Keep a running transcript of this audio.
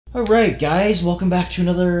Alright guys, welcome back to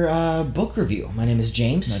another book review. My name is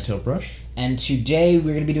James. Ninetailedbrush. And today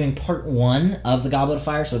we're going to be doing part 1 of the Goblet of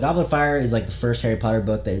Fire. So Goblet of Fire is like the first Harry Potter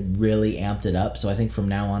book that really amped it up. So I think from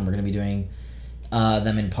now on we're going to be doing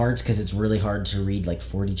them in parts because it's really hard to read like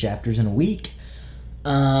 40 chapters in a week.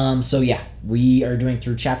 So yeah, we are doing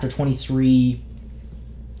through chapter 23,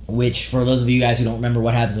 which for those of you guys who don't remember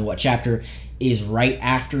what happens in what chapter, is right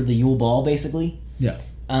after the Yule Ball basically. Yeah.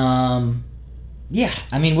 Yeah,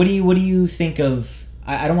 I mean, what do you think of?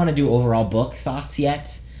 I don't want to do overall book thoughts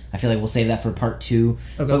yet. I feel like we'll save that for part 2.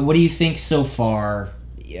 Okay. But what do you think so far,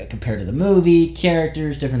 compared to the movie,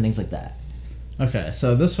 characters, different things like that? Okay,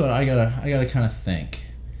 so this one I gotta kind of think.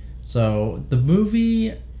 So the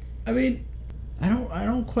movie, I mean, I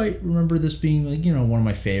don't quite remember this being like one of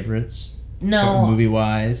my favorites. No, movie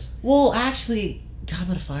wise. Well, actually,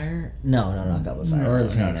 Goblet of Fire? No, not Goblet of Fire. Order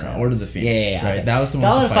of the Phoenix. No. Order of the Phoenix. Yeah. Right. Okay. That was the one.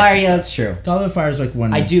 Goblet of Fire. Yeah, that's true. Goblet of Fire is like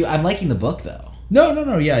one. I'm liking the book though.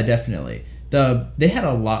 No. Yeah, definitely. They had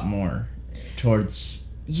a lot more towards.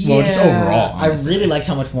 Yeah, well, just overall. Honestly. I really liked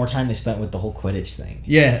how much more time they spent with the whole Quidditch thing.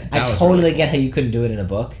 Yeah, I totally get how you couldn't do it in a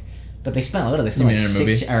book, but they spent like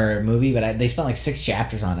a movie, but they spent like 6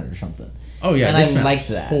 chapters on it or something. Oh yeah, and I liked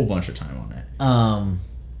that. A whole bunch of time on it.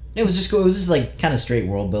 It was just cool. It was just like kind of straight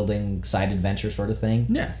world building, side adventure sort of thing.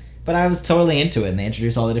 Yeah. But I was totally into it, and they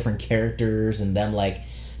introduced all the different characters and them like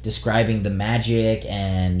describing the magic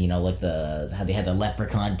and like how they had the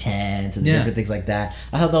leprechaun tents and different things like that.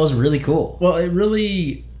 I thought that was really cool. Well, it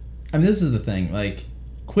really, I mean, this is the thing. Like,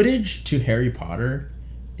 Quidditch to Harry Potter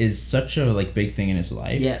is such a big thing in his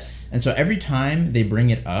life. Yes. And so every time they bring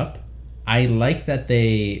it up, I like that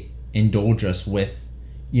they indulge us with,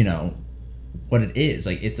 what it is.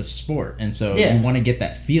 Like, it's a sport, and so you want to get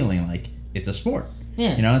that feeling like it's a sport.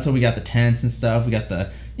 Yeah. And so we got the tents and stuff. We got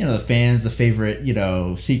the the fans, the favorite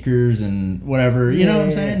seekers and whatever. You know what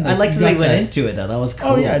I'm saying? I liked that they went into it though. That was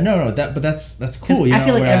cool. Oh yeah, no, that's cool. I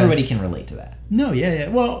feel like everybody can relate to that. No, yeah.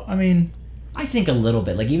 Well, I mean, I think a little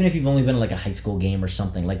bit. Like, even if you've only been to like a high school game or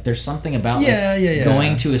something, like there's something about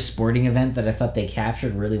going to a sporting event that I thought they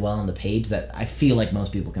captured really well on the page that I feel like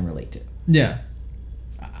most people can relate to. Yeah.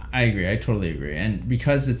 I agree. I totally agree. And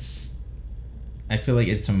because I feel like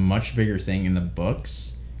it's a much bigger thing in the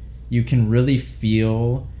books, you can really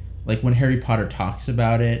feel like when Harry Potter talks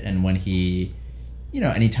about it and when he,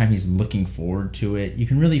 anytime he's looking forward to it, you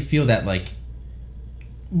can really feel that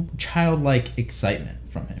childlike excitement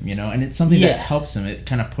from him, and it's something that helps him. It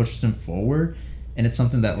kind of pushes him forward, and it's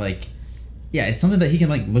something that it's something that he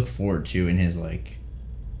can look forward to in his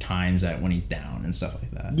times when he's down and stuff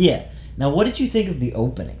like that. Yeah. Now, what did you think of the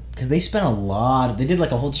opening? Because they spent they did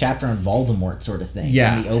a whole chapter on Voldemort sort of thing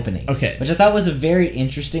in the opening. Okay. Which I thought was a very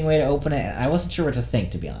interesting way to open it, and I wasn't sure what to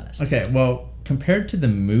think, to be honest. Okay, well, compared to the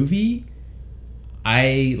movie,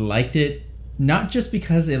 I liked it not just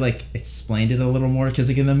because it explained it a little more, because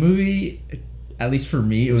in the movie, at least for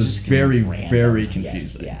me, it was very, very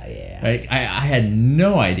confusing. Yes. Yeah. Right? I had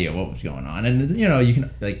no idea what was going on, and you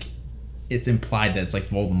can it's implied that it's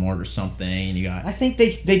Voldemort or something, and you got... I think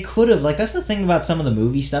they could have... that's the thing about some of the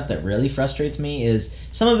movie stuff that really frustrates me is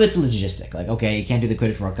some of it's logistic. Okay, you can't do the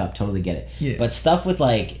Quidditch World Cup, totally get it. Yeah. But stuff with,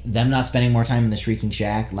 them not spending more time in the Shrieking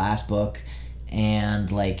Shack, last book, and,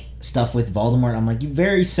 stuff with Voldemort, I'm you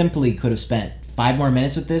very simply could have spent 5 more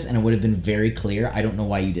minutes with this, and it would have been very clear. I don't know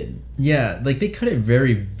why you didn't. Yeah, they cut it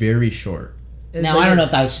very, very short. Now, I don't know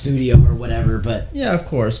if that was studio or whatever, but... Yeah, of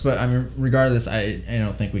course, but, I mean, regardless, I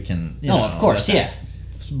don't think we can... No, of course, yeah.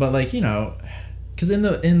 But, because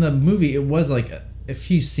in the movie, it was, a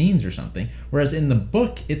few scenes or something, whereas in the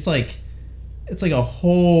book, it's a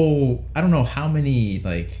whole... I don't know how many,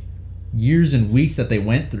 years and weeks that they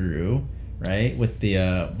went through, right? With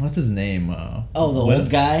the, what's his name? The old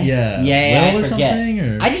guy? Yeah. Yeah, I forget.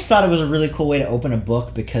 Or... I just thought it was a really cool way to open a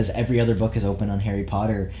book because every other book is open on Harry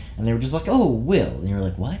Potter, and they were just Will. And you were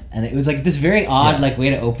like, what? And it was this very odd way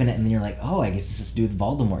to open it, and then you're like, oh, I guess this has to do with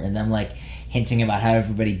Voldemort. And them hinting about how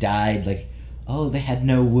everybody died, they had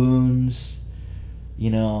no wounds,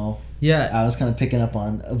 Yeah. I was kind of picking up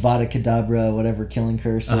on Avada Kedavra, whatever, killing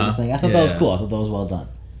curse sort of thing. I thought that was cool. I thought that was well done.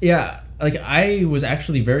 Yeah. I was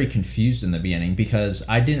actually very confused in the beginning because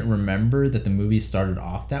I didn't remember that the movie started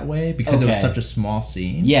off that way because it was such a small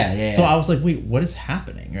scene. Yeah. So I was like, wait, what is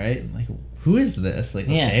happening, right? Who is this?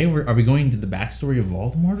 Okay, are we going to the backstory of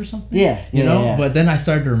Voldemort or something? Yeah. Yeah. But then I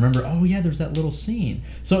started to remember, oh yeah, there's that little scene.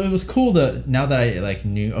 So it was cool now that I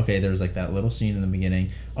knew, okay, there's that little scene in the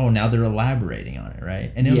beginning. Oh, now they're elaborating on it,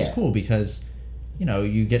 right? And it was cool because,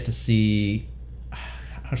 you get to see,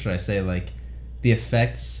 how should I say, the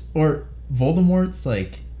effects or Voldemort's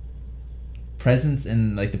presence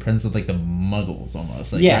in like the presence of like the Muggles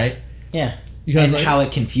almost, like, Yeah. right? Yeah. Because And like, how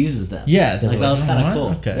it confuses them. yeah, Like, that was kind of "Oh, cool.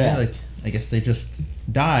 what? Okay, Yeah. like I guess they just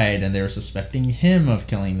died and they were suspecting him of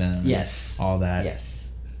killing them. and Yes. all that.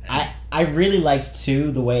 Yes. I really liked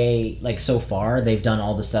too the way, like, so far they've done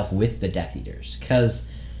all the stuff with the Death Eaters,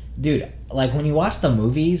 because dude, like, when you watch the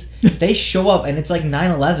movies, they show up and it's like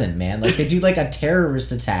 9/11, man. Like, they do like a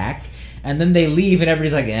terrorist attack and then they leave and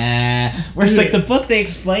everybody's like, whereas like the book they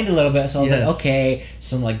explained a little bit, so I was like, okay,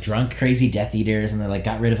 some like drunk crazy Death Eaters, and they like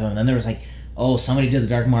got rid of him, and then there was like, oh, somebody did the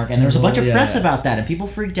Dark Mark, and there was a bunch of press about that, and people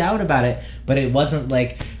freaked out about it, but it wasn't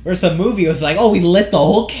like, whereas the movie was like, oh, we lit the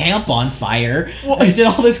whole camp on fire, and we did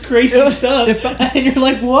all this crazy stuff, and you're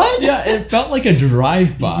like, what? Yeah, it felt like a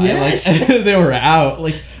drive-by. Yes. Like, they were out,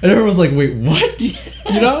 like, and everyone was like, wait, what?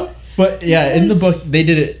 Yes. You know? But yeah, Yes. in the book, they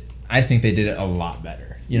did it, I think they did it a lot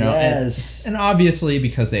better, you know? Yes. And obviously,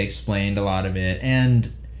 because they explained a lot of it,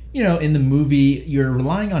 and, you know, in the movie, you're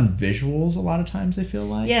relying on visuals a lot of times, I feel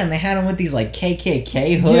like. Yeah, and they had them with these like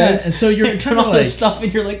KKK hoods. Yeah, and so you're doing kind all of this like, stuff,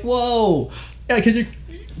 and you're like, whoa. yeah, because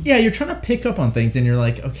you're trying to pick up on things, and you're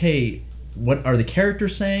like, okay, what are the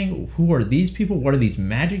characters saying? Who are these people? What are these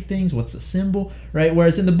magic things? What's the symbol? Right?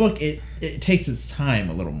 Whereas in the book, it takes its time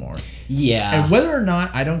a little more. Yeah. And whether or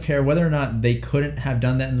not, I don't care, whether or not they couldn't have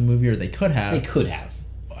done that in the movie or they could have. They could have.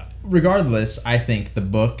 Regardless, I think the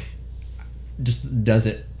book just does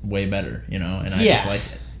it way better, you know? And I just like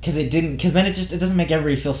it. Because then it doesn't make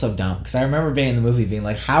everybody feel so dumb. Because I remember being in the movie being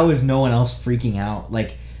like, how is no one else freaking out?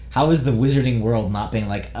 Like, how is the wizarding world not being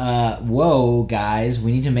like, whoa, guys,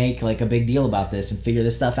 we need to make like a big deal about this and figure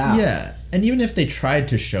this stuff out? Yeah. And even if they tried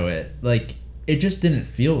to show it, like, it just didn't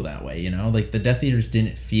feel that way, you know? Like, the Death Eaters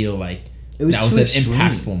didn't feel like it was that was too an extreme.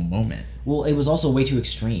 impactful moment. Well, it was also way too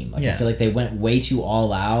extreme. Like, I feel like they went way too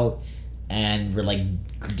all out and were like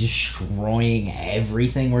destroying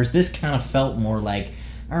everything, whereas this kind of felt more like,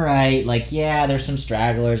 all right, like, yeah, there's some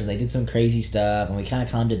stragglers and they did some crazy stuff and we kind of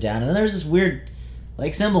calmed it down, and then there's this weird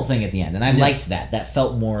like symbol thing at the end, and I liked that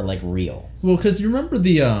felt more like real. Well, because you remember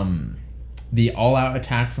the all-out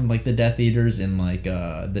attack from like the Death Eaters in like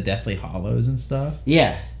the Deathly Hollows and stuff.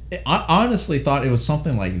 Yeah, I honestly thought it was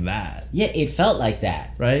something like that. Yeah, it felt like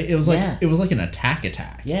that. Right? It was like it was like an attack.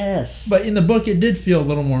 Yes. But in the book, it did feel a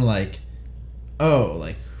little more like, oh,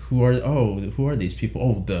 like who are these people?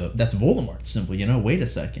 Oh, that's Voldemort's symbol. You know, wait a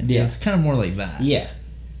second. Yeah, it's kind of more like that. Yeah,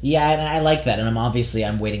 yeah, and I liked that, and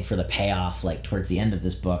I'm waiting for the payoff, like towards the end of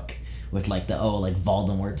this book, with like the like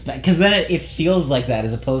Voldemort's back, because then it feels like that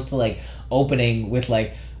as opposed to like opening with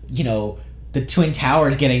like, you know, the Twin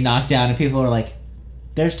Towers getting knocked down and people are like,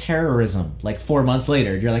 there's terrorism like 4 months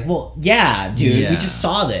later. You're like, well, yeah, dude, we just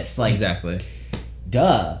saw this. Like, exactly.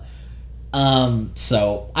 Duh.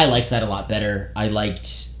 So I liked that a lot better. I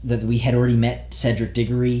liked that we had already met Cedric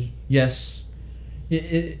Diggory. Yes.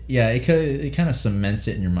 It kind of cements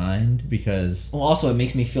it in your mind because... Well, also, it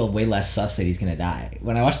makes me feel way less sus that he's going to die.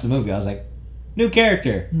 When I watched the movie, I was like, new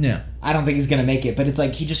character. Yeah. I don't think he's going to make it, but it's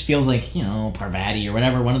like, he just feels like, you know, Parvati or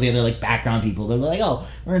whatever, one of the other, like, background people. They're like, oh,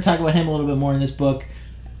 we're going to talk about him a little bit more in this book,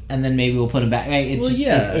 and then maybe we'll put him back.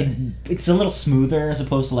 It's a little smoother as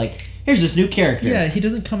opposed to, like, here's this new character. Yeah, he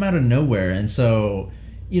doesn't come out of nowhere, and so,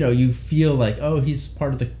 you know, you feel like, oh, he's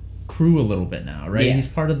part of the crew a little bit now, right? Yeah. He's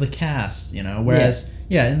part of the cast, you know? Whereas,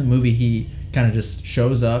 in the movie, he kind of just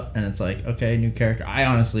shows up, and it's like, okay, new character. I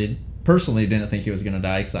honestly, personally didn't think he was going to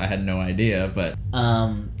die, because I had no idea, but...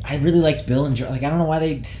 I really liked Bill and... Like, I don't know why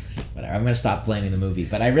they... Whatever, I'm going to stop blaming the movie,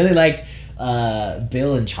 but I really liked...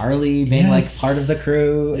 Bill and Charlie being like part of the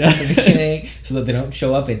crew at the beginning, so that they don't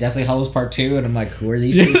show up in Deathly Hallows Part 2, and I'm like, who are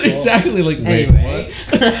these people? Exactly, like, wait, anyway,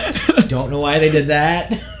 what? Don't know why they did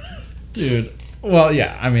that. Dude. Well,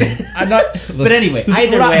 yeah, I mean, I'm not... But anyway,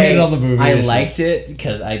 either way, on the movie, I liked it,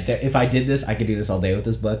 because if I did this, I could do this all day with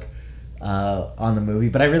this book on the movie,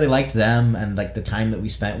 but I really liked them, and like the time that we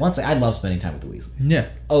spent. I love spending time with the Weasleys. Yeah.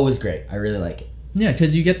 Oh, it was great. I really like it. Yeah,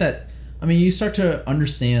 because you get that... I mean, you start to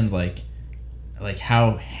understand, like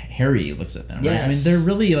how Harry looks at them, right? Yes. I mean, they're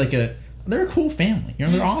really they're a cool family. You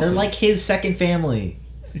know, they're awesome. They're like his second family.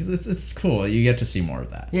 It's cool. You get to see more of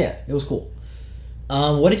that. Yeah, it was cool.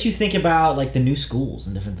 What did you think about like the new schools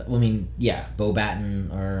and different?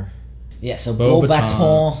 Beauxbaton or so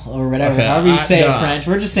Beauxbaton or whatever. Okay. However you say it French.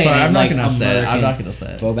 We're just saying it I'm like not gonna say it. I'm not gonna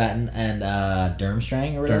say it. Beauxbaton and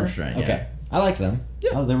Durmstrang or whatever. Durmstrang. Okay, Yeah. I liked them.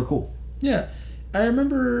 Yeah, oh, they were cool. Yeah, I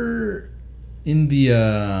remember in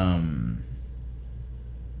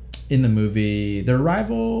the movie, their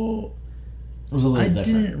rival was a little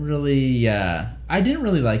different. I didn't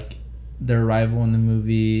really like their rival in the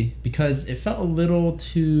movie because it felt a little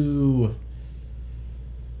too,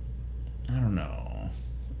 I don't know,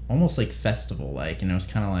 almost like festival like, and it was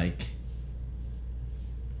kind of like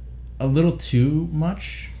a little too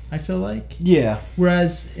much, I feel like. Yeah.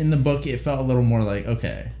 Whereas in the book, it felt a little more like,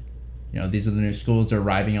 okay, you know, these are the new schools, they're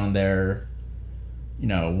arriving on their, you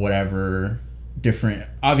know, whatever different.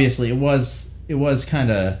 Obviously, it was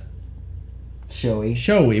kind of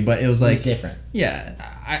showy, but it was like, it was different. Yeah,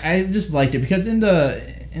 I just liked it because in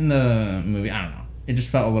the movie, I don't know, it just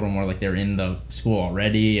felt a little more like they were in the school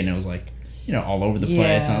already, and it was like, you know, all over the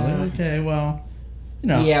place. And I was like, okay, well, you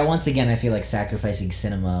know. Yeah, once again, I feel like sacrificing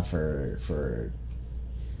cinema for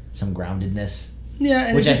some groundedness. Yeah,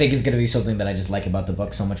 and which I think is going to be something that I just like about the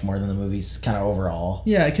book so much more than the movies, kind of overall.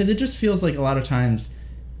 Yeah, because it just feels like a lot of times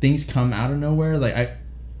things come out of nowhere. Like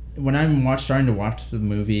when I'm starting to watch the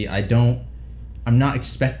movie, I'm not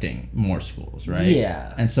expecting more schools, right?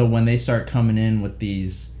 Yeah. And so when they start coming in with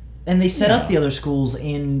these... And they set up the other schools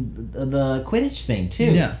in the Quidditch thing,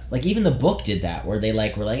 too. Yeah. Like, even the book did that, where they,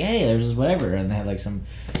 like, were like, hey, there's whatever, and they had, like, some,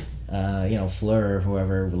 you know, Fleur or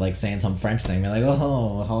whoever, like, saying some French thing. They're like,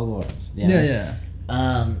 oh, Hogwarts. Yeah.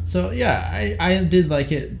 So, yeah, I did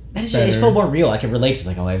like it and it just felt more real. I could relate to it. It's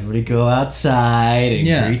like, oh, everybody go outside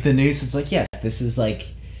and greet the news. It's like, yes, this is, like...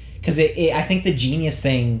 Because I think the genius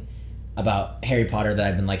thing about Harry Potter that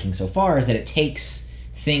I've been liking so far is that it takes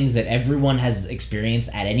things that everyone has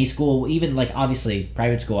experienced at any school, even like obviously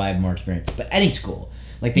private school I have more experience, but any school,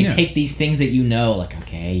 like they take these things that you know, like,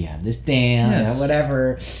 okay, you have this dance,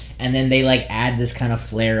 whatever, and then they like add this kind of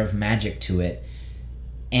flair of magic to it,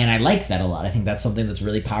 and I like that a lot. I think that's something that's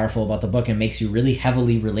really powerful about the book and makes you really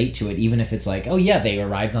heavily relate to it, even if it's like, oh yeah, they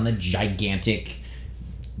arrived on a gigantic,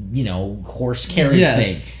 you know, horse carriage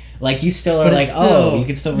thing. Like, you still are like, oh, you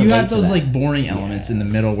can still relate to that. You have those, like, boring elements in the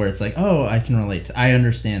middle where it's like, oh, I can relate to... I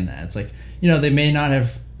understand that. It's like, you know, they may not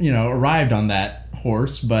have, you know, arrived on that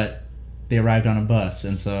horse, but they arrived on a bus,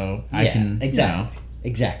 and so I can, exactly. You know...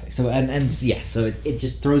 Exactly. So, so it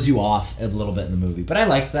just throws you off a little bit in the movie. But I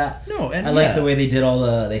liked that. No, and I liked the way they did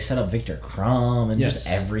they set up Victor Crumb and just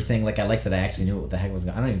everything. Like, I liked that I actually knew what the heck was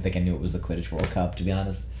going on. I don't even think I knew it was the Quidditch World Cup, to be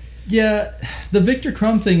honest. Yeah, the Victor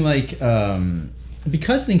Crumb thing, like...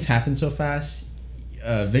 because things happen so fast,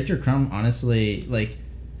 Victor Crumb, honestly, like,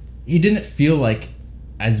 he didn't feel like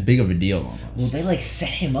as big of a deal almost. Well, they, like, set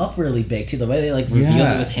him up really big, too. The way they, like, revealed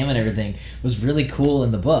it was him and everything was really cool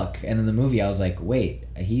in the book. And in the movie, I was like, wait,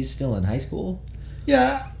 he's still in high school?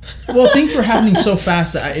 Yeah. Well, things were happening so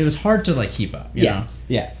fast that it was hard to, like, keep up, you know?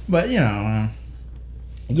 Yeah. But, you know...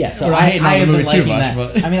 Yeah, so I have been liking that.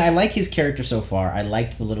 But... I mean, I like his character so far. I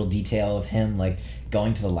liked the little detail of him, like,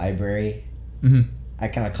 going to the library. Mm-hmm. I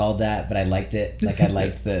kind of called that, but I liked it. Like, I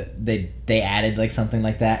liked that they added, like, something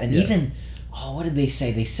like that. And even, what did they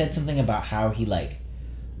say? They said something about how he, like,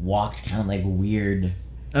 walked kind of, like, weird.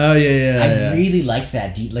 Oh, yeah. I really liked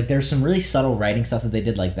that. Like, there's some really subtle writing stuff that they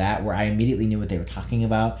did like that where I immediately knew what they were talking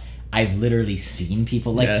about. I've literally seen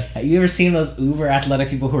people, like, have you ever seen those uber athletic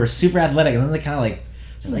people who are super athletic and then they kind of,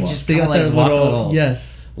 like just kind of, like, walk a little...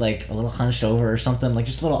 like a little hunched over or something, like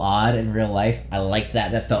just a little odd in real life. I liked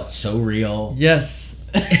that. That felt so real. Yes.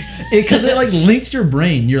 Because it like links your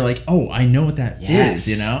brain. You're like, oh, I know what that is,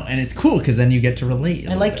 you know? And it's cool because then you get to relate.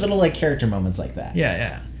 I like little like character moments like that.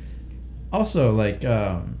 Yeah. Also, like,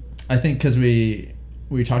 I think because we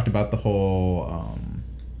talked about the whole,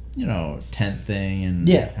 you know, tent thing and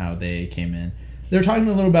how they came in. They were talking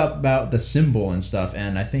a little about the symbol and stuff,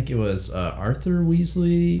 and I think it was Arthur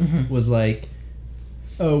Weasley was like,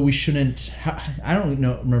 oh, we shouldn't... I don't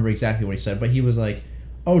remember exactly what he said, but he was like,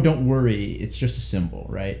 oh, don't worry, it's just a symbol,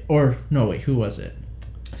 right? Or, no, wait, who was it?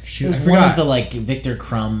 Shoot, it was one of the, like, Victor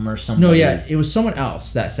Crumb or something. No, yeah, it was someone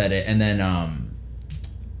else that said it, and then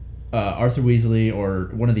Arthur Weasley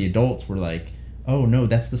or one of the adults were like, oh, no,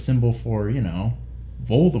 that's the symbol for, you know,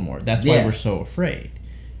 Voldemort. That's why we're so afraid,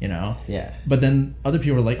 you know? Yeah. But then other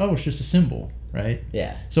people were like, oh, it's just a symbol, right?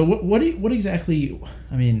 Yeah. So what exactly...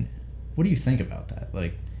 I mean... What do you think about that?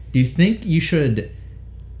 Like, do you think you should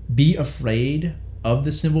be afraid of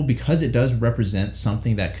the symbol because it does represent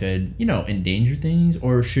something that could, you know, endanger things?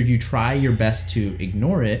 Or should you try your best to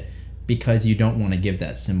ignore it because you don't want to give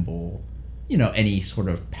that symbol, you know, any sort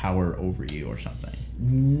of power over you or something?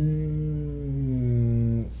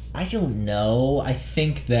 I don't know. I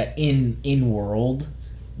think that in world,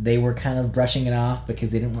 they were kind of brushing it off because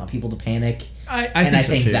they didn't want people to panic. I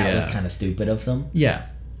think that was kind of stupid of them. Yeah.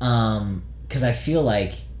 Because I feel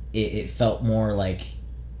like it felt more like...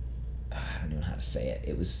 I don't know how to say it.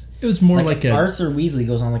 It was more like Arthur Weasley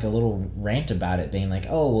goes on like a little rant about it, being like,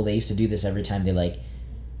 oh, well, they used to do this every time they, like...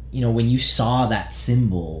 You know, when you saw that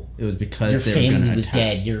symbol... It was because your family was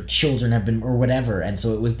dead, your children have been... Or whatever. And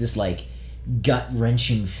so it was this, like,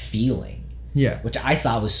 gut-wrenching feeling. Yeah. Which I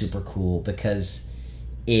thought was super cool because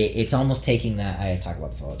it's almost taking that, I talk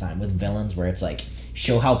about this all the time with villains, where it's like,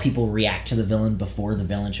 show how people react to the villain before the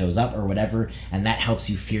villain shows up or whatever, and that helps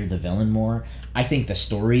you fear the villain more. I think the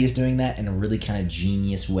story is doing that in a really kind of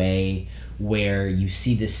genius way, where you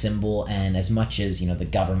see this symbol, and as much as, you know, the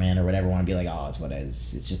government or whatever want to be like, oh, it's what it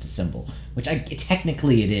is, it's just a symbol, which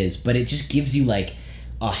technically it is, but it just gives you like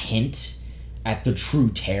a hint at the true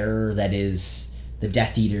terror that is the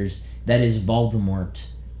Death Eaters, that is Voldemort,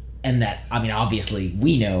 and that, I mean, obviously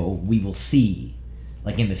we know we will see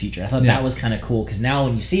like in the future. I thought that was kind of cool, because now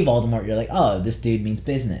when you see Voldemort, you're like, oh, this dude means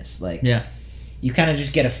business. Like, you kind of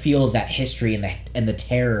just get a feel of that history and the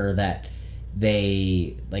terror that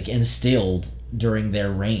they like instilled during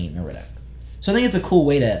their reign or whatever. So I think it's a cool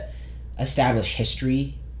way to establish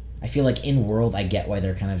history. I feel like in world, I get why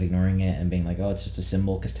they're kind of ignoring it and being like, oh, it's just a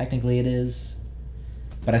symbol, because technically it is.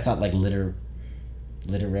 But I thought like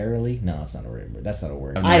literarily, no, it's not a word. That's not a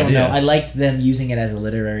word. I don't know. I liked them using it as a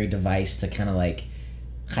literary device to kind of like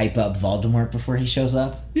hype up Voldemort before he shows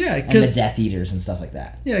up. Yeah, and the Death Eaters and stuff like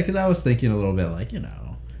that. Yeah, because I was thinking a little bit like, you know,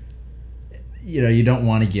 you don't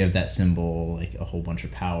want to give that symbol like a whole bunch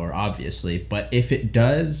of power, obviously, but if it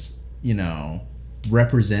does, you know,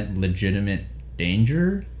 represent legitimate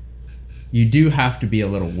danger, you do have to be a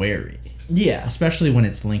little wary. Yeah, especially when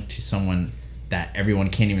it's linked to someone that everyone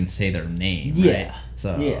can't even say their name. Yeah, right?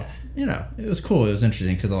 So you know, it was cool. It was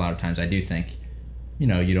interesting, because a lot of times I do think, you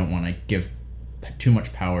know, you don't want to give too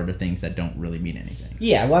much power to things that don't really mean anything.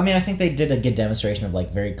 Yeah, well, I mean, I think they did a good demonstration of like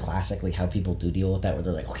very classically how people do deal with that, where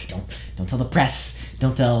they're like, okay, don't tell the press,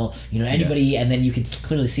 don't tell, you know, anybody, yes. And then you can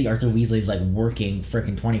clearly see Arthur Weasley's like working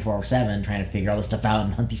freaking 24/7 trying to figure all this stuff out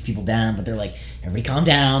and hunt these people down, but they're like, everybody calm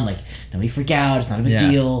down, like nobody freak out, it's not a big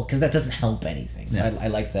deal, because that doesn't help anything. So I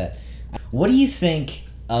like that. What do you think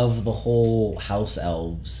of the whole house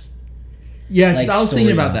elves? Yeah, because I was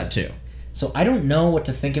thinking about that too. So I don't know what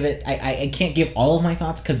to think of it. I can't give all of my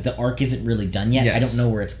thoughts because the arc isn't really done yet. Yes. I don't know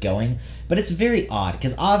where it's going. But it's very odd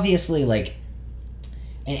because obviously, like,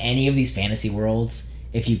 in any of these fantasy worlds,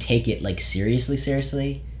 if you take it, like, seriously,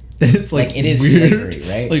 it's like it is weird. Slavery,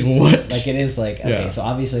 right? Like, what? Like, it is like, okay, so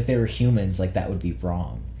obviously if they were humans, like, that would be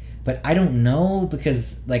wrong. But I don't know,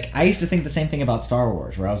 because, like, I used to think the same thing about Star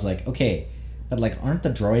Wars, where I was like, okay, but, like, aren't the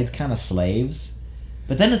droids kind of slaves?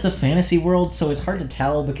 But then it's a fantasy world, so it's hard to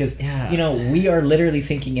tell, because, you know, we are literally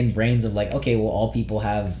thinking in brains of like, okay, well, all people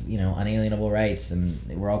have, you know, unalienable rights, and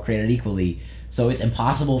we're all created equally. So it's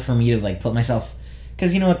impossible for me to, like, put myself...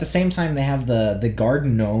 Because, you know, at the same time, they have the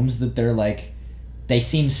garden gnomes that they're, like... They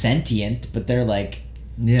seem sentient, but they're, like,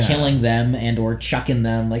 killing them and or chucking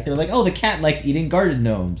them. Like, they're like, oh, the cat likes eating garden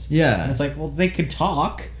gnomes. Yeah. And it's like, well, they could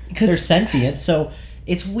talk. They're sentient, so...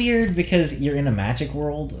 It's weird because you're in a magic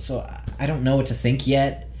world, so I don't know what to think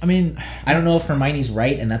yet. I mean... I don't know if Hermione's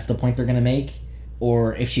right and that's the point they're going to make,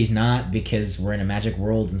 or if she's not because we're in a magic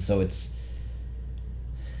world and so it's...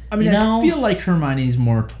 I mean, I feel like Hermione's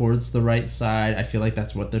more towards the right side. I feel like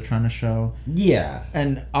that's what they're trying to show. Yeah.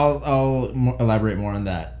 And I'll elaborate more on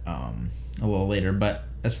that a little later, but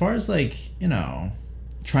as far as, like, you know,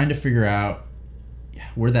 trying to figure out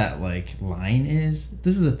where that, like, line is,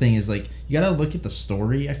 this is the thing, is like, you gotta look at the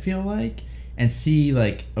story, I feel like, and see,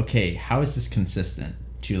 like, okay, how is this consistent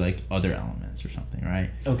to, like, other elements or something, right?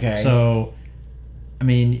 Okay. So, I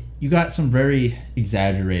mean, you got some very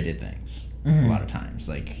exaggerated things a lot of times,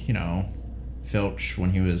 like, you know, Filch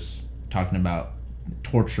when he was talking about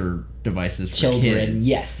torture devices for children, kids,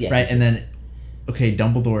 yes, right? And then, okay,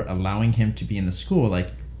 Dumbledore allowing him to be in the school,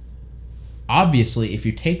 like, obviously, if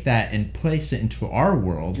you take that and place it into our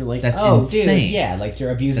world, you're like, that's insane. Dude, yeah, like,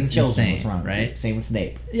 you're abusing children. Insane, what's wrong, right? Same with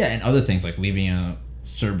Snape. Yeah, and other things like leaving a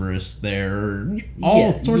Cerberus there,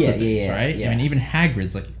 all sorts of things, right? Yeah. I mean, even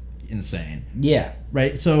Hagrid's, like, insane. Yeah.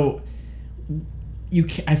 Right? So,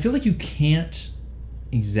 I feel like you can't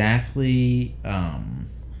exactly,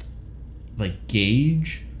 like,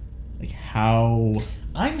 gauge, like, how...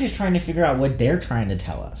 I'm just trying to figure out what they're trying to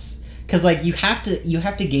tell us. Because, like, you have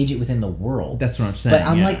to gauge it within the world. That's what I'm saying. But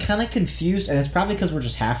I'm, like, kind of confused, and it's probably because we're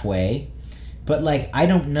just halfway. But, like, I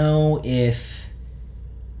don't know if...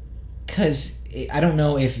 Because I don't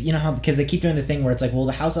know if... You know how... Because they keep doing the thing where it's like, well,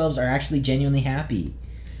 the house elves are actually genuinely happy.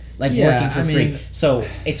 Like, working for free. So,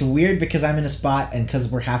 it's weird because I'm in a spot, and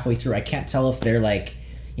because we're halfway through, I can't tell if they're, like...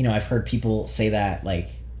 You know, I've heard people say that, like,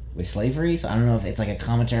 with slavery, so I don't know if it's, like, a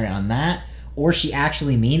commentary on that, or she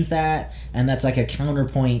actually means that, and that's, like, a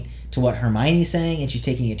counterpoint to what Hermione's saying, and she's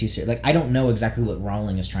taking it too serious. Like, I don't know exactly what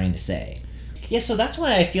Rowling is trying to say. Yeah, so that's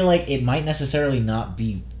why I feel like it might necessarily not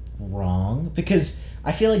be wrong, because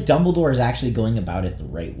I feel like Dumbledore is actually going about it the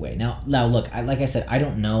right way. Now look, like I said, I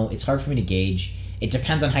don't know. It's hard for me to gauge. It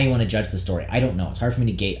depends on how you want to judge the story. I don't know. It's hard for me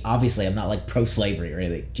to gauge. Obviously, I'm not like pro-slavery or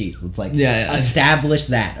anything. Jeez, let's like establish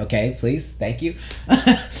that, okay? Please, thank you.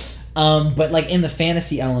 But like in the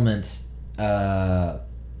fantasy element,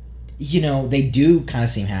 you know, they do kind of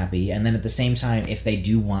seem happy, and then at the same time, if they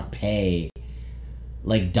do want pay,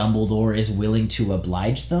 like Dumbledore is willing to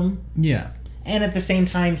oblige them. Yeah. And at the same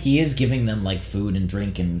time, he is giving them like food and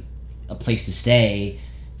drink and a place to stay,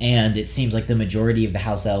 and it seems like the majority of the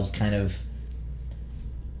house elves kind of,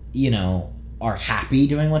 you know, are happy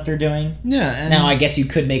doing what they're doing. Yeah. And now, I guess you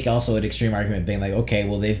could make also an extreme argument being like, okay,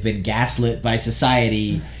 well, they've been gaslit by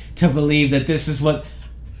society to believe that this is what...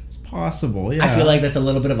 It's possible, yeah. I feel like that's a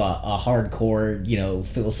little bit of a hardcore, you know,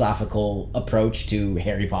 philosophical approach to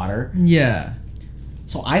Harry Potter. Yeah.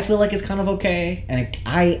 So I feel like it's kind of okay, and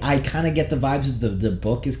I kind of get the vibes that the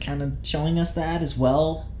book is kind of showing us that as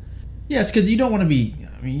well. Yes, because you don't want to be...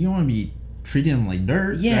 I mean, you don't want to be treating them like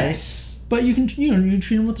dirt, yes. Right? But you can, you know, you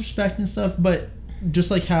treat them with respect and stuff. But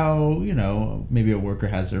just like how, you know, maybe a worker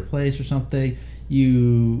has their place or something,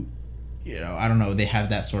 you know, I don't know, they have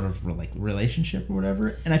that sort of like relationship or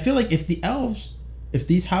whatever. And I feel like if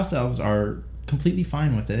these house elves are completely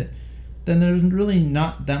fine with it, then there's really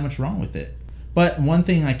not that much wrong with it. But one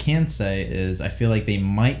thing I can say is I feel like they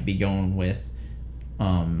might be going with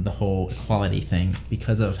the whole equality thing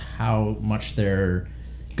because of how much they're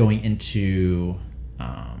going into.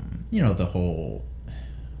 You know, the whole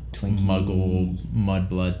Twinkie. Muggle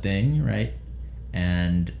mudblood thing, right?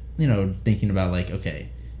 And, you know, thinking about, like, okay,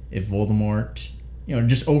 if Voldemort, you know,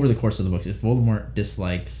 just over the course of the books, if Voldemort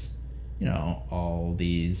dislikes, you know, all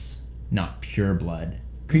these not pure blood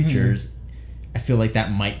creatures, I feel like that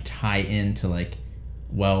might tie into, like,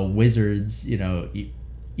 well, wizards, you know,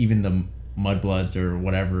 even the mudbloods or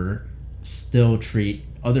whatever, still treat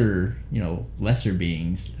other, you know, lesser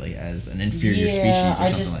beings like as an inferior species or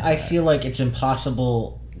something like that. I feel like it's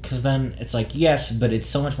impossible because then it's like, yes, but it's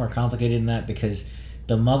so much more complicated than that because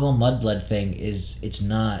the Muggle mudblood thing is, it's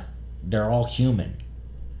not, they're all human.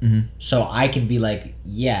 Mm-hmm. So I can be like,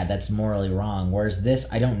 yeah, that's morally wrong. Whereas this,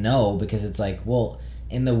 I don't know because it's like, well,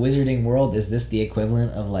 in the wizarding world, is this the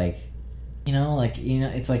equivalent of like, you know,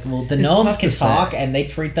 it's like, well, the gnomes can talk and they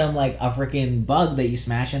treat them like a freaking bug that you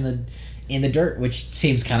smash in the dirt, which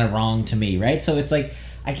seems kind of wrong to me, right? So it's like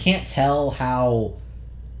I can't tell how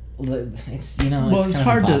it's, you know, well, it's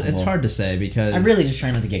hard to say because I'm really just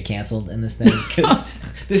trying not to get canceled in this thing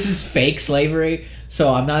because this is fake slavery.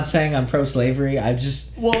 So I'm not saying I'm pro-slavery. I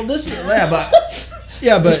just but this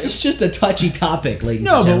is just a touchy topic, ladies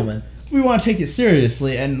and gentlemen. But we want to take it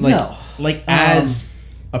seriously and as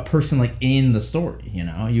a person like in the story, you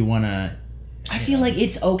know, you want to. I feel like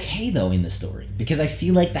it's okay, though, in the story. Because I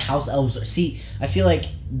feel like the house elves are... See, I feel like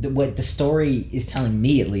what the story is telling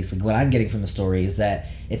me, at least, like what I'm getting from the story, is that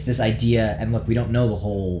it's this idea... And look, we don't know the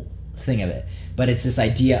whole thing of it. But it's this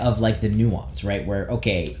idea of, like, the nuance, right? Where,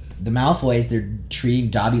 okay, the Malfoys, they're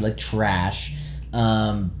treating Dobby like trash.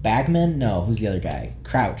 Bagman? No, who's the other guy?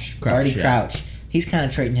 Crouch. Barty Crouch. He's kind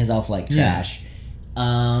of treating his elf like trash.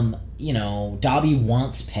 Yeah. You know, Dobby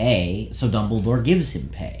wants pay, so Dumbledore gives him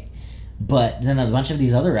pay. But then a bunch of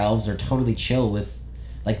these other elves are totally chill with...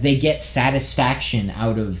 Like, they get satisfaction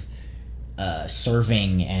out of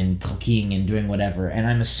serving and cooking and doing whatever. And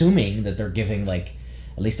I'm assuming that they're giving, like...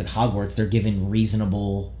 At least at Hogwarts, they're giving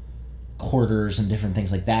reasonable quarters and different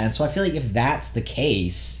things like that. And so I feel like if that's the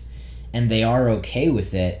case, and they are okay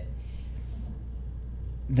with it,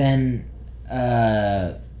 then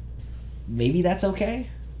maybe that's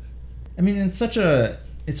okay? I mean, it's such a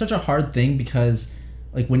hard thing because...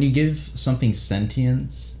 Like, when you give something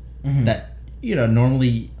sentience that, you know,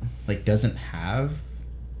 normally, like, doesn't have...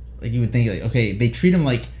 Like, you would think, like, okay, they treat them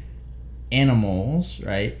like animals,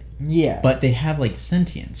 right? Yeah. But they have, like,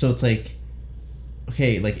 sentience. So it's like,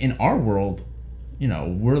 okay, like, in our world, you know,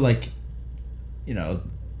 we're, like... You know,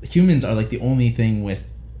 humans are, like, the only thing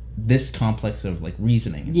with this complex of, like,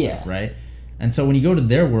 reasoning and stuff, right? And so when you go to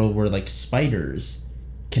their world where, like, spiders...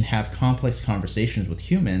 can have complex conversations with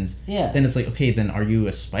humans, then it's like, okay, then are you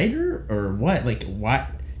a spider or what? Like, why?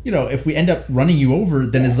 You know, if we end up running you over,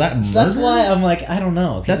 then is that murder? So that's why I'm like, I don't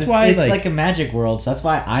know. That's why it's like a magic world, so that's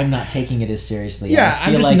why I'm not taking it as seriously. Yeah,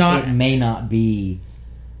 I feel like it may not be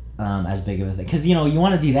as big of a thing. Because, you know, you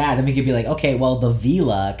want to do that, then we could be like, okay, well, the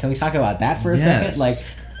Vila, can we talk about that for a second? Like,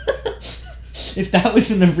 if that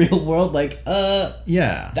was in the real world, like,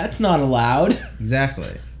 that's not allowed.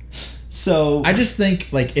 Exactly. So I just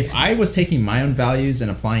think, like, if I was taking my own values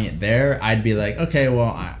and applying it there, I'd be like, okay,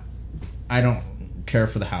 well, I don't care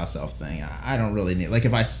for the house elf thing. I don't really need, like,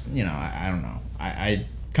 if I, you know, I don't know. I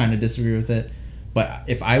kind of disagree with it. But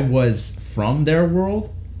if I was from their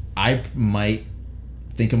world, I might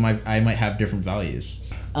think of I might have different values.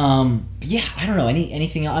 Yeah, I don't know.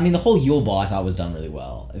 Anything else? I mean, the whole Yule Ball I thought was done really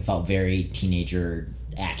well. It felt very teenager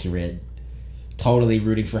accurate. Totally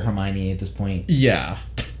rooting for Hermione at this point. Yeah.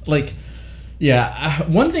 Like, yeah.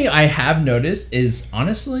 One thing I have noticed is,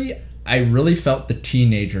 honestly, I really felt the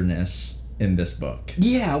teenagerness in this book.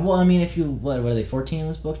 Yeah, well, I mean, if you what are they 14 in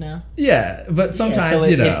this book now? Yeah, but sometimes so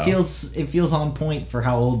you know it feels on point for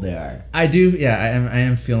how old they are. I do. Yeah, I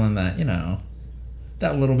am feeling that, you know,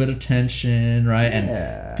 that little bit of tension, right?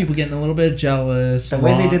 Yeah. And people getting a little bit jealous. The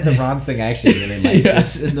way they did the Ron thing, I actually really liked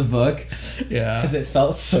this in the book. Yeah, because it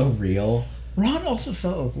felt so real. Ron also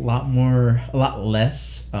felt a lot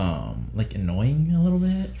less, like, annoying a little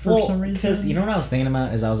bit for some reason. Because you know what I was thinking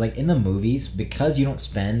about is I was like, in the movies, because you don't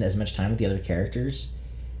spend as much time with the other characters,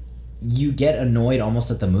 you get annoyed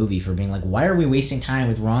almost at the movie for being like, why are we wasting time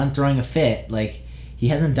with Ron throwing a fit? Like, he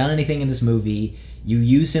hasn't done anything in this movie. You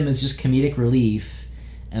use him as just comedic relief.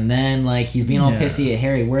 And then, like, he's being all pissy at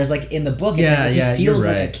Harry. Whereas, like, in the book, it's like he feels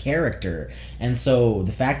like a character. And so,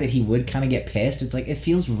 the fact that he would kind of get pissed, it's like, it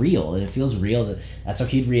feels real. And it feels real that that's how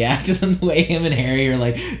he'd react to the way him and Harry are,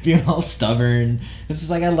 like, being all stubborn. It's just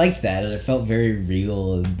like, I liked that. And it felt very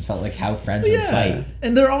real and felt like how friends would fight.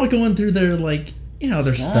 And they're all going through their, like, you know,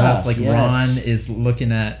 their stuff. Like, Ron is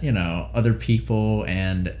looking at, you know, other people.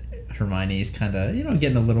 And Hermione's kind of, you know,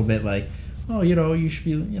 getting a little bit like, oh, you know, you should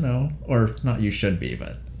be, you know, or not you should be,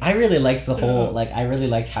 but... I really liked the whole, like, I really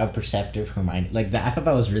liked how perceptive Hermione, like, that. I thought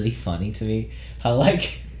that was really funny to me. How,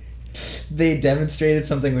 like, they demonstrated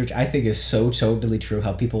something which I think is so totally true.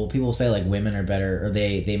 How people say, like, women are better, or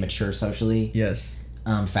they mature socially. Yes.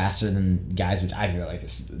 Faster than guys, which I feel like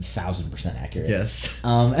is 1,000% accurate. Yes.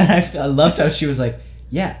 And I loved how she was like,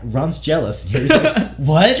 yeah, Ron's jealous. And Harry's like,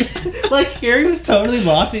 what? Like, Harry was totally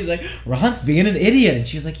lost. He's like, Ron's being an idiot. And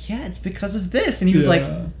she was like, yeah, it's because of this. And he was like,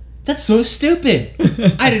 that's so stupid.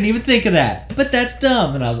 I didn't even think of that. But that's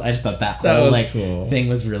dumb. And I just thought that whole like cool thing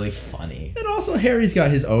was really funny. And also Harry's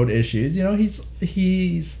got his own issues. You know,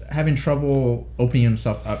 he's having trouble opening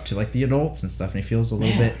himself up to like the adults and stuff, and he feels a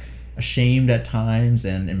little bit ashamed at times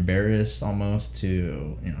and embarrassed almost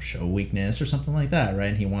to, you know, show weakness or something like that, right?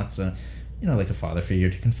 And he wants a, you know, like a father figure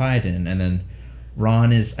to confide in. And then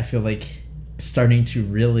Ron is, I feel like, starting to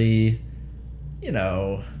really, you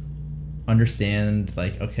know, understand,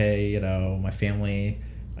 like, okay, you know, my family,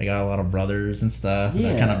 I got a lot of brothers and stuff, and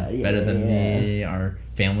they're kind of better than me. Our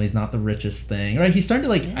family's not the richest thing, right? He's starting to,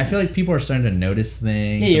 like, I feel like people are starting to notice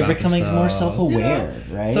things. Yeah, you're becoming more self-aware,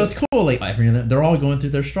 you know? right? So it's cool, like, they're all going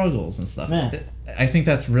through their struggles and stuff. Yeah. I think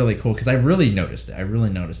that's really cool, because I really noticed it. I really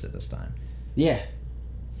noticed it this time. Yeah.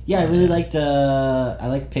 Yeah, I really liked, I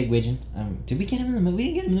liked Pigwidgeon. Did we get him in the movie? We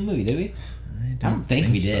didn't get him in the movie, did we? I don't think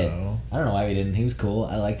we did. So. I don't know why we didn't. He was cool.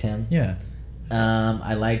 I liked him. Yeah.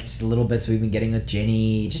 I liked the little bits we've been getting with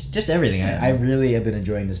Ginny. Just everything. Yeah. I really have been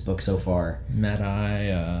enjoying this book so far.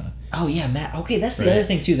 Mad-Eye. Oh, yeah, Matt. Okay, that's the other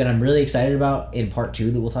thing, too, that I'm really excited about in part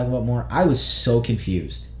 2 that we'll talk about more. I was so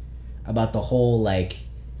confused about the whole, like,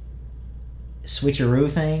 switcheroo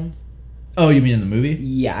thing. Oh, you mean in the movie?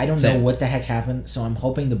 Yeah, I don't know what the heck happened, so I'm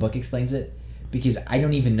hoping the book explains it. Because I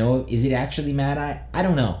don't even know. Is it actually Mad-Eye? I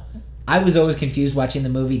don't know. I was always confused watching the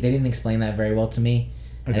movie. They didn't explain that very well to me.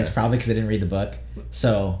 Okay. And it's probably because I didn't read the book.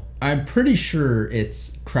 So I'm pretty sure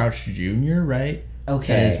it's Crouch Jr., right?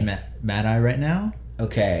 Okay. That is Mad-Eye right now.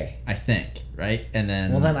 Okay. I think, right? And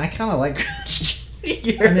then... Well, then I kind of like Crouch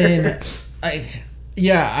Jr. I mean,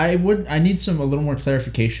 I need a little more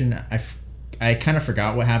clarification. I kind of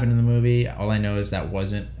forgot what happened in the movie. All I know is that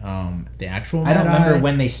wasn't the actual Mad-Eye. I don't remember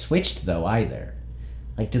when they switched, though, either.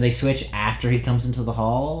 Like, do they switch after he comes into the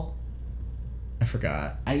hall? I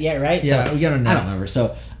forgot. Yeah, right? Yeah, so, we gotta know. I don't remember.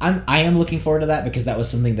 So I am looking forward to that because that was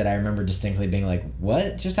something that I remember distinctly being like,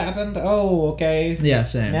 what just happened? Oh, okay. Yeah,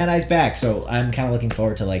 same. Mad-Eye's back. So I'm kind of looking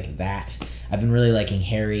forward to, like, that. I've been really liking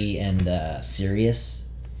Harry and Sirius.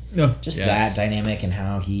 Oh, just that dynamic and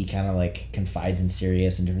how he kind of, like, confides in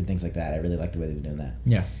Sirius and different things like that. I really like the way they've been doing that.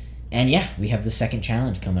 Yeah. And, yeah, we have the second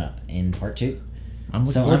challenge coming up in part 2. I'm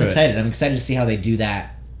excited. I'm excited to see how they do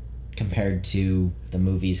that compared to the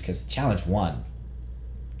movies because challenge 1...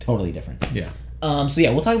 totally different. Yeah. So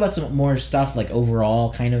yeah, we'll talk about some more stuff like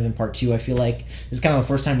overall kind of in part 2. I feel like this is kind of the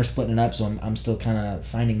first time we're splitting it up, so I'm still kind of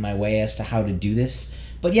finding my way as to how to do this.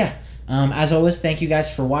 But yeah, as always, thank you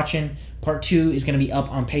guys for watching. Part 2 is going to be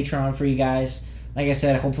up on Patreon for you guys. Like I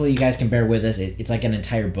said, hopefully you guys can bear with us. It's like an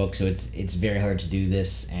entire book, so it's very hard to do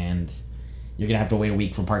this, and you're gonna have to wait a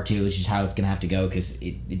week for part 2, which is how it's gonna have to go, because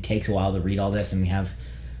it takes a while to read all this, and we have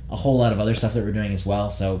a whole lot of other stuff that we're doing as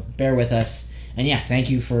well. So bear with us. And yeah,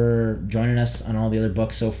 thank you for joining us on all the other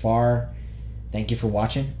books so far. Thank you for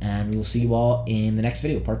watching, and we will see you all in the next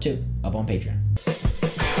video, part 2, up on Patreon.